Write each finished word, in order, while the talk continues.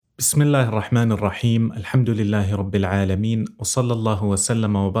بسم الله الرحمن الرحيم الحمد لله رب العالمين وصلى الله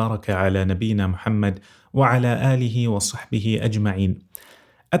وسلم وبارك على نبينا محمد وعلى آله وصحبه أجمعين.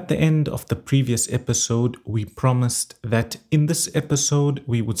 At the end of the previous episode, we promised that in this episode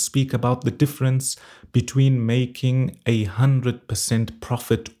we would speak about the difference between making 100%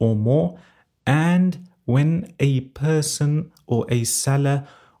 profit or more and when a person or a seller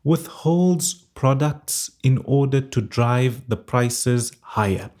withholds products in order to drive the prices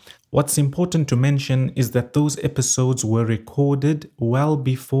higher. What's important to mention is that those episodes were recorded well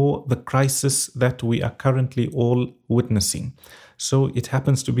before the crisis that we are currently all witnessing. So it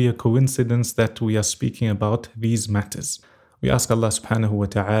happens to be a coincidence that we are speaking about these matters. We ask Allah subhanahu wa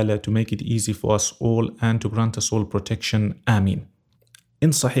ta'ala to make it easy for us all and to grant us all protection. Ameen. In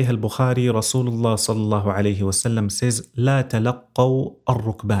Sahih al-Bukhari, Rasulullah sallallahu alayhi wasallam says, لا تلقوا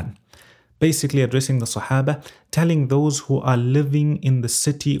الركبان. Basically addressing the Sahaba, telling those who are living in the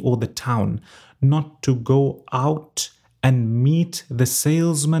city or the town not to go out and meet the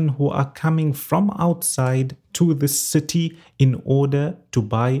salesmen who are coming from outside to the city in order to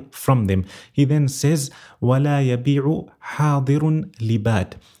buy from them. He then says, وَلَا يَبِيعُ حَاضِرٌ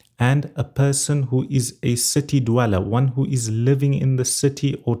لِبَادٍ. And a person who is a city dweller, one who is living in the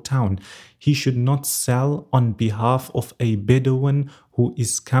city or town, he should not sell on behalf of a Bedouin who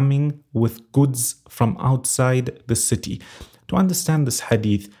is coming with goods from outside the city. To understand this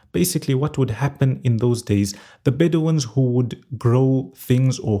hadith, basically what would happen in those days, the Bedouins who would grow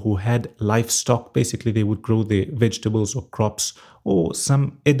things or who had livestock, basically they would grow their vegetables or crops or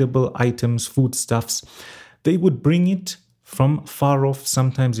some edible items, foodstuffs, they would bring it from far off.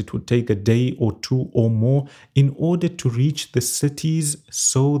 Sometimes it would take a day or two or more in order to reach the cities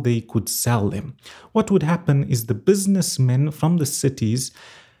so they could sell them. What would happen is the businessmen from the cities,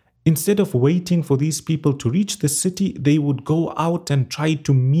 instead of waiting for these people to reach the city, they would go out and try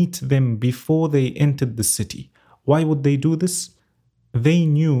to meet them before they entered the city. Why would they do this? They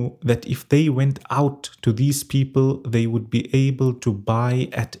knew that if they went out to these people, they would be able to buy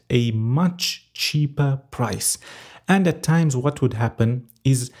at a much cheaper price. And at times what would happen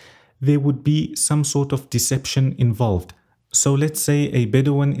is there would be some sort of deception involved. So let's say a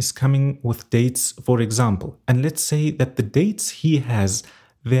Bedouin is coming with dates, for example, and let's say that the dates he has,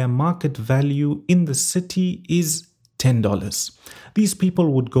 their market value in the city is $10. These people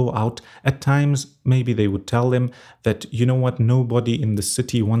would go out. At times, maybe they would tell them that, you know what, nobody in the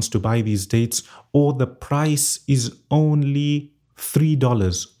city wants to buy these dates, or the price is only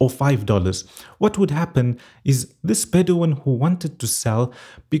 $3 or $5. What would happen is this Bedouin who wanted to sell,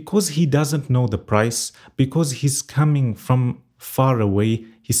 because he doesn't know the price, because he's coming from far away,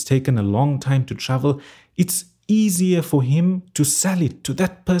 he's taken a long time to travel, it's easier for him to sell it to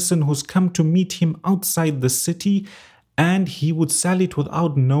that person who's come to meet him outside the city, and he would sell it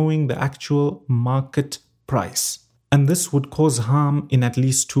without knowing the actual market price. And this would cause harm in at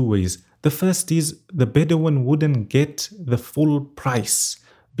least two ways. The first is the Bedouin wouldn't get the full price,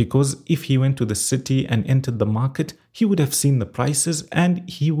 because if he went to the city and entered the market, he would have seen the prices and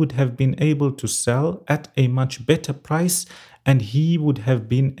he would have been able to sell at a much better price, and he would have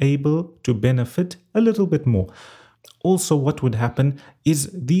been able to benefit a little bit more. Also, what would happen is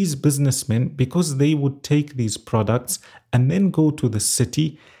these businessmen, because they would take these products and then go to the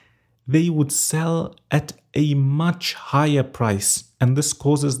city, they would sell at a much higher price, and this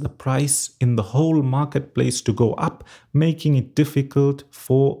causes the price in the whole marketplace to go up, making it difficult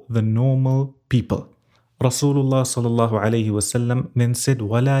for the normal people. Rasulullah sallallahu alayhi wasallam then said,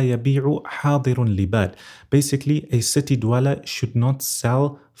 وَلَا يَبِيعُ حَاضِرٌ لِبَادٍ. Basically, a city dweller should not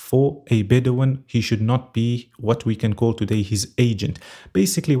sell for a Bedouin. He should not be what we can call today his agent.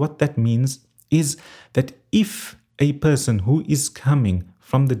 Basically, what that means is that if a person who is coming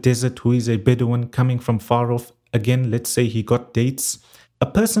from the desert, who is a Bedouin coming from far off, again, let's say he got dates, a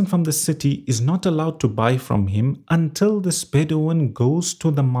person from the city is not allowed to buy from him until this Bedouin goes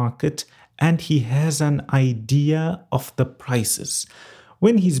to the market and he has an idea of the prices.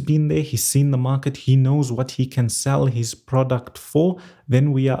 When he's been there, he's seen the market, he knows what he can sell his product for,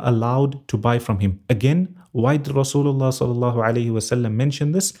 then we are allowed to buy from him. Again, why did Rasulullah sallallahu alaihi wasallam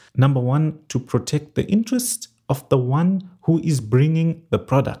mention this? Number one, to protect the interest of the one who is bringing the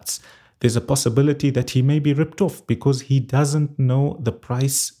products. There's a possibility that he may be ripped off because he doesn't know the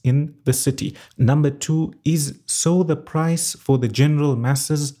price in the city. Number two is so the price for the general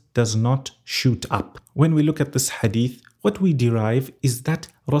masses does not shoot up. When we look at this hadith, what we derive is that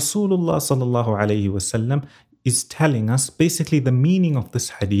Rasulullah sallallahu alaihi wasallam is telling us, basically the meaning of this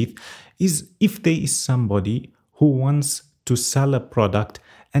hadith is, if there is somebody who wants to sell a product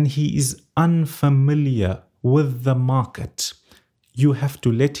and he is unfamiliar with the market, You have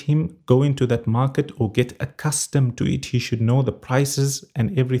to let him go into that market or get accustomed to it. He should know the prices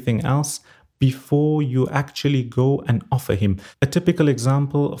and everything else before you actually go and offer him. A typical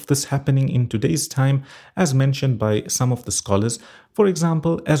example of this happening in today's time, as mentioned by some of the scholars, for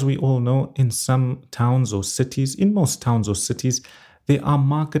example, as we all know, in some towns or cities, in most towns or cities, there are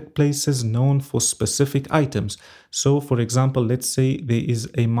marketplaces known for specific items. So, for example, let's say there is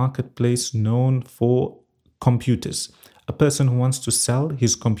a marketplace known for computers. A person who wants to sell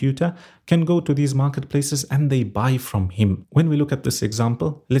his computer can go to these marketplaces and they buy from him. When we look at this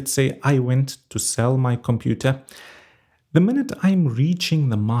example, let's say I went to sell my computer. The minute I'm reaching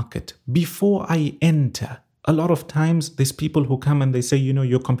the market, before I enter, a lot of times there's people who come and they say,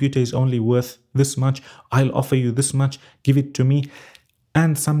 your computer is only worth this much. I'll offer you this much. Give it to me.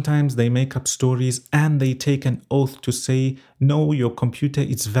 And sometimes they make up stories and they take an oath to say, no, your computer,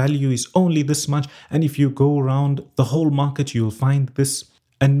 its value is only this much. And if you go around the whole market, you'll find this.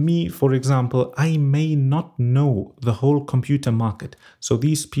 And me, for example, I may not know the whole computer market. So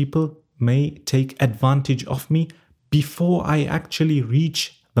these people may take advantage of me before I actually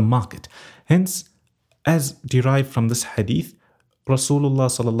reach the market. Hence, as derived from this hadith, Rasulullah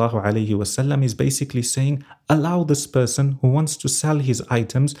sallallahu alayhi wasallam is basically saying, allow this person who wants to sell his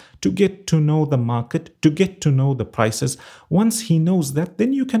items to get to know the market, to get to know the prices. Once he knows that,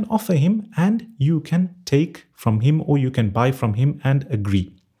 then you can offer him and you can take from him or you can buy from him and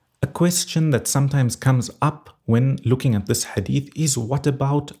agree. A question that sometimes comes up when looking at this hadith is, what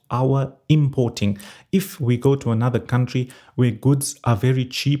about our importing? If we go to another country where goods are very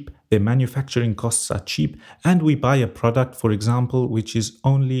cheap, their manufacturing costs are cheap, and we buy a product, for example, which is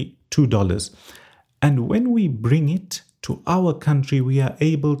only $2. And when we bring it to our country, we are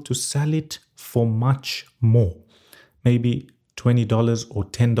able to sell it for much more, maybe $20 or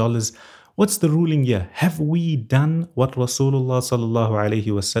 $10. What's the ruling here? Have we done what Rasulullah sallallahu alaihi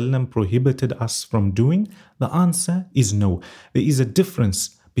wasallam prohibited us from doing? The answer is no. There is a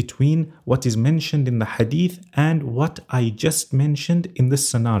difference between what is mentioned in the hadith and what I just mentioned in this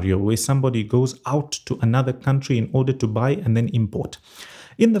scenario where somebody goes out to another country in order to buy and then import.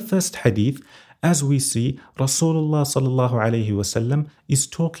 In the first hadith, as we see, Rasulullah sallallahu alaihi wasallam is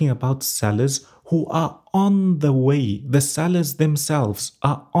talking about sellers who are on the way. The sellers themselves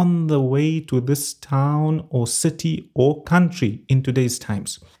are on the way to this town or city or country in today's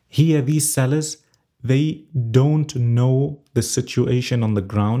times. Here, these sellers, they don't know the situation on the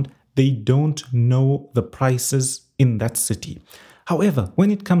ground. They don't know the prices in that city. However,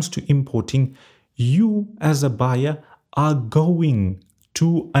 when it comes to importing, you as a buyer are going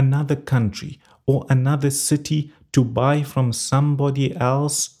to another country or another city to buy from somebody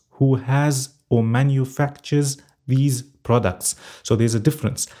else who has or manufactures these products. So there's a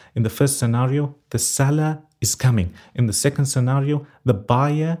difference. In the first scenario, the seller is coming. In the second scenario, the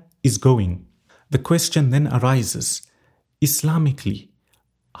buyer is going. The question then arises, Islamically,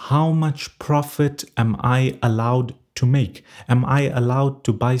 how much profit am I allowed to make? Am I allowed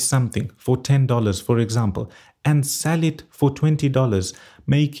to buy something for $10, for example, and sell it for $20,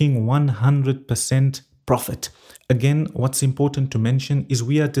 making 100% profit? Again, what's important to mention is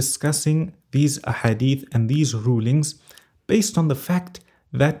we are discussing these ahadith and these rulings based on the fact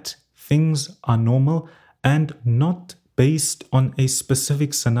that things are normal and not based on a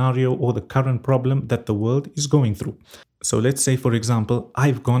specific scenario or the current problem that the world is going through. So let's say, for example,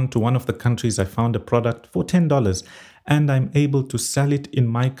 I've gone to one of the countries, I found a product for $10 and I'm able to sell it in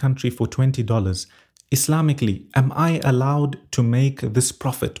my country for $20. Islamically, am I allowed to make this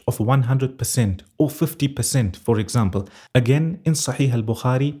profit of 100% or 50%, for example? Again, in Sahih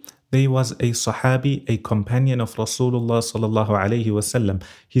al-Bukhari, there was a Sahabi, a companion of Rasulullah sallallahu alayhi wasallam.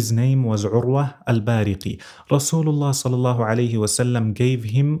 His name was Urwa al-Bariqi. Rasulullah sallallahu alayhi wasallam gave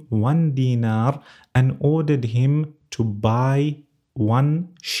him 1 dinar and ordered him to buy 1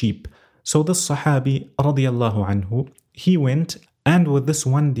 sheep. So the Sahabi radiyallahu anhu, he went and with this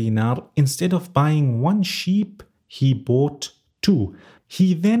 1 dinar, instead of buying 1 sheep, he bought 2.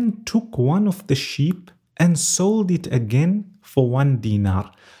 He then took one of the sheep and sold it again for 1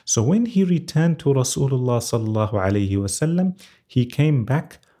 dinar. So when he returned to Rasulullah sallallahu alayhi wasallam, he came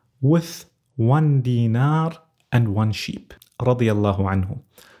back with 1 dinar and 1 sheep. Radiyallahu anhu.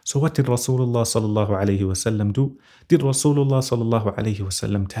 So what did Rasulullah sallallahu alayhi wasallam do? Did Rasulullah sallallahu alayhi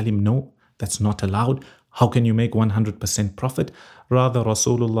wasallam tell him, no, that's not allowed? How can you make 100% profit? Rather,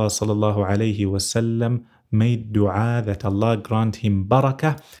 Rasulullah sallallahu alayhi wasallam made dua that Allah grant him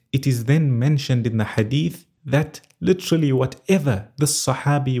barakah. It is then mentioned in the hadith that literally whatever the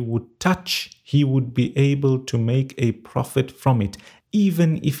Sahabi would touch, he would be able to make a profit from it.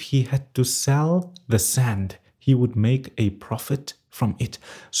 Even if he had to sell the sand, he would make a profit from it.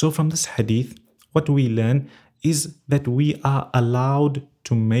 So from this hadith, what we learn is that we are allowed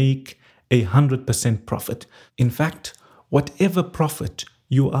to make 100% profit. In fact, whatever profit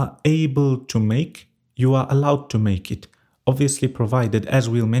you are able to make, you are allowed to make it. Obviously, provided, as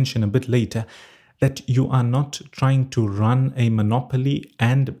we'll mention a bit later, that you are not trying to run a monopoly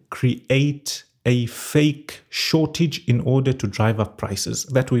and create a fake shortage in order to drive up prices.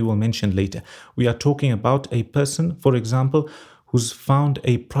 That we will mention later. We are talking about a person, for example, who's found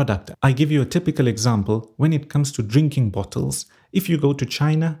a product. I give you a typical example when it comes to drinking bottles. If you go to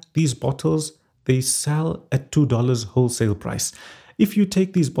China, these bottles, they sell at $2 wholesale price. If you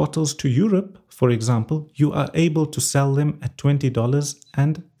take these bottles to Europe, for example, you are able to sell them at $20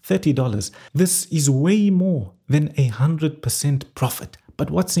 and $30. This is way more than 100% profit. But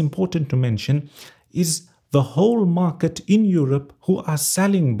what's important to mention is the whole market in Europe who are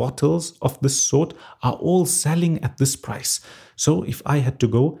selling bottles of this sort are all selling at this price. So if I had to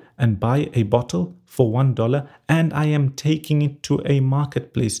go and buy a bottle for $1 and I am taking it to a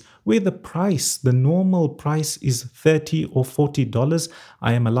marketplace where the normal price is $30 or $40,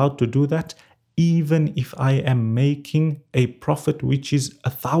 I am allowed to do that even if I am making a profit which is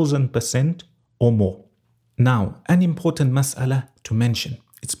 1,000% or more. Now, an important mas'ala to mention.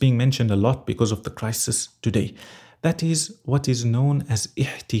 It's being mentioned a lot because of the crisis today. That is what is known as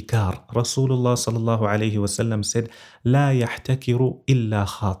ihtikar. Rasulullah sallallahu alayhi wasallam said, لا يحتكر إلا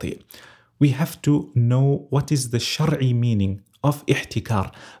خاطئ. We have to know what is the shar'i meaning of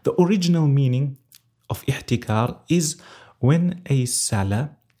ihtikar. The original meaning of ihtikar is when a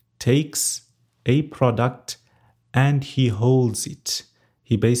seller takes a product and he holds it.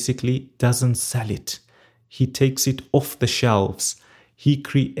 He basically doesn't sell it. He takes it off the shelves. He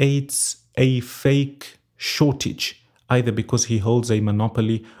creates a fake shortage, either because he holds a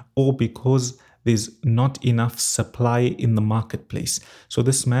monopoly or because there's not enough supply in the marketplace. So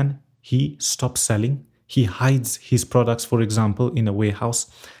this man, he stops selling. He hides his products, for example, in a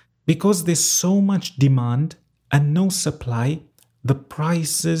warehouse. Because there's so much demand and no supply, the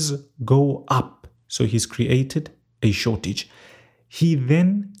prices go up. So he's created a shortage. He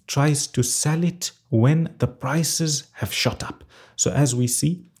then tries to sell it when the prices have shot up. So as we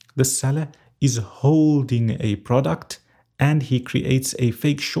see, the seller is holding a product and he creates a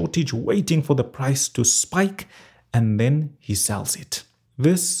fake shortage waiting for the price to spike and then he sells it.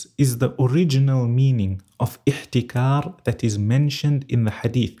 This is the original meaning of ihtikar that is mentioned in the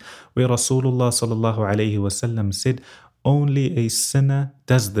hadith where Rasulullah sallallahu alayhi wasallam said, only a sinner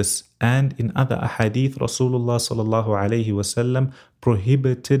does this. And in other ahadith, Rasulullah sallallahu alayhi wasallam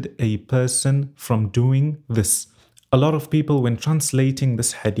prohibited a person from doing this. A lot of people, when translating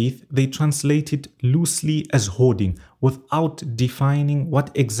this hadith, they translate it loosely as hoarding without defining what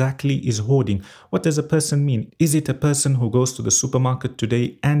exactly is hoarding. What does a person mean? Is it a person who goes to the supermarket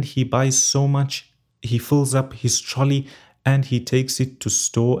today and he buys so much, he fills up his trolley and he takes it to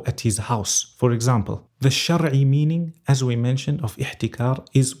store at his house, for example? The shar'i meaning, as we mentioned, of ihtikar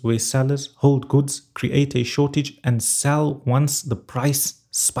is where sellers hold goods, create a shortage and sell once the price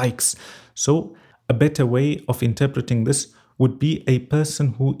spikes. So a better way of interpreting this would be a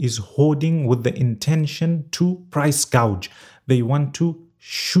person who is hoarding with the intention to price gouge. They want to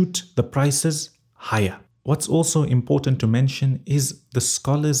shoot the prices higher. What's also important to mention is the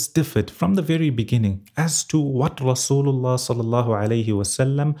scholars differed from the very beginning as to what Rasulullah sallallahu alaihi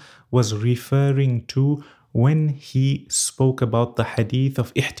wasallam was referring to when he spoke about the hadith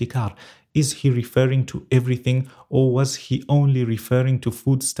of ihtikar. Is he referring to everything or was he only referring to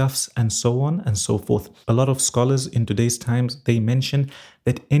foodstuffs and so on and so forth? A lot of scholars in today's times, they mention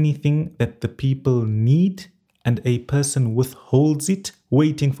that anything that the people need and a person withholds it,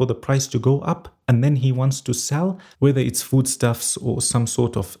 waiting for the price to go up, and then he wants to sell, whether it's foodstuffs or some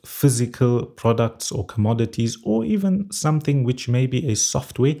sort of physical products or commodities or even something which may be a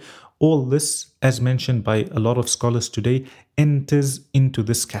software, all this, as mentioned by a lot of scholars today, enters into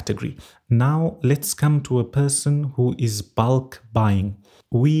this category. Now let's come to a person who is bulk buying.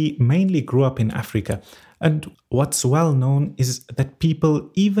 We mainly grew up in Africa, and what's well known is that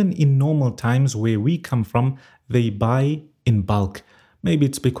people, even in normal times where we come from, they buy in bulk. Maybe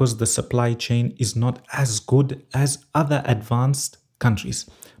it's because the supply chain is not as good as other advanced countries.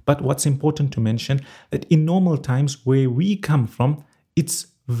 But what's important to mention that in normal times where we come from, it's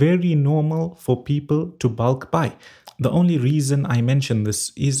very normal for people to bulk buy. The only reason I mention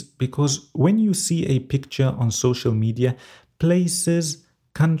this is because when you see a picture on social media, places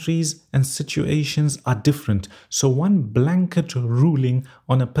countries and situations are different. So one blanket ruling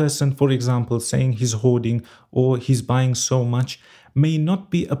on a person, for example, saying he's hoarding or he's buying so much, may not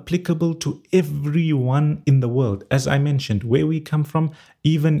be applicable to everyone in the world. As I mentioned, where we come from,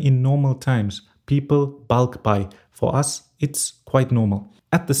 even in normal times, people bulk buy. For us, it's quite normal.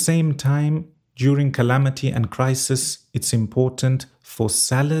 At the same time, during calamity and crisis, it's important for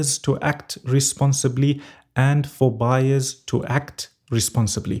sellers to act responsibly and for buyers to act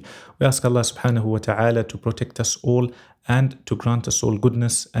responsibly. We ask Allah subhanahu wa ta'ala to protect us all and to grant us all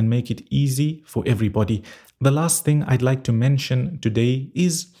goodness and make it easy for everybody. The last thing I'd like to mention today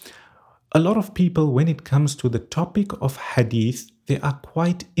is a lot of people, when it comes to the topic of hadith, they are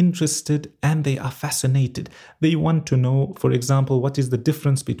quite interested and they are fascinated. They want to know, for example, what is the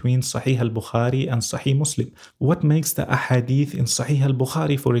difference between Sahih al-Bukhari and Sahih Muslim? What makes the ahadith in Sahih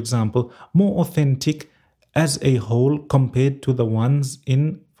al-Bukhari, for example, more authentic as a whole compared to the ones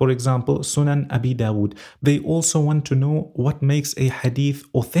in, for example, Sunan Abi Dawud? They also want to know what makes a hadith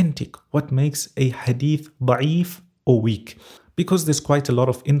authentic, what makes a hadith da'if or weak. Because there's quite a lot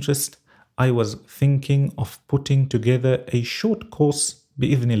of interest, I was thinking of putting together a short course,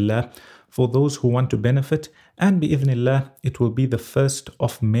 bi'idhnillah, for those who want to benefit. And bi'idhnillah, it will be the first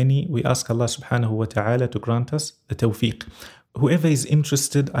of many. We ask Allah subhanahu wa ta'ala to grant us the tawfiq. Whoever is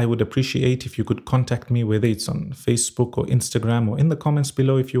interested, I would appreciate if you could contact me, whether it's on Facebook or Instagram or in the comments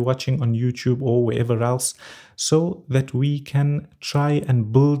below if you're watching on YouTube or wherever else, so that we can try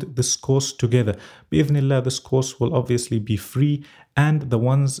and build this course together. Bi'idhnillah, this course will obviously be free, and the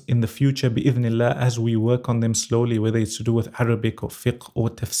ones in the future, bi'idhnillah, as we work on them slowly, whether it's to do with Arabic or fiqh or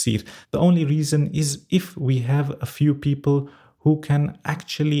tafsir. The only reason is if we have a few people who can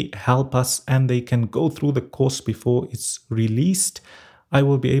actually help us and they can go through the course before it's released, I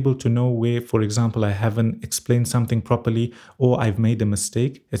will be able to know where, for example, I haven't explained something properly or I've made a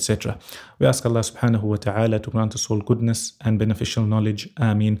mistake, etc. We ask Allah subhanahu wa ta'ala to grant us all goodness and beneficial knowledge.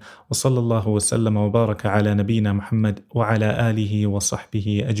 Ameen. Wa sallallahu wa sallam wa baraka ala nabina Muhammad wa ala alihi wa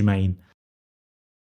sahbihi ajma'in.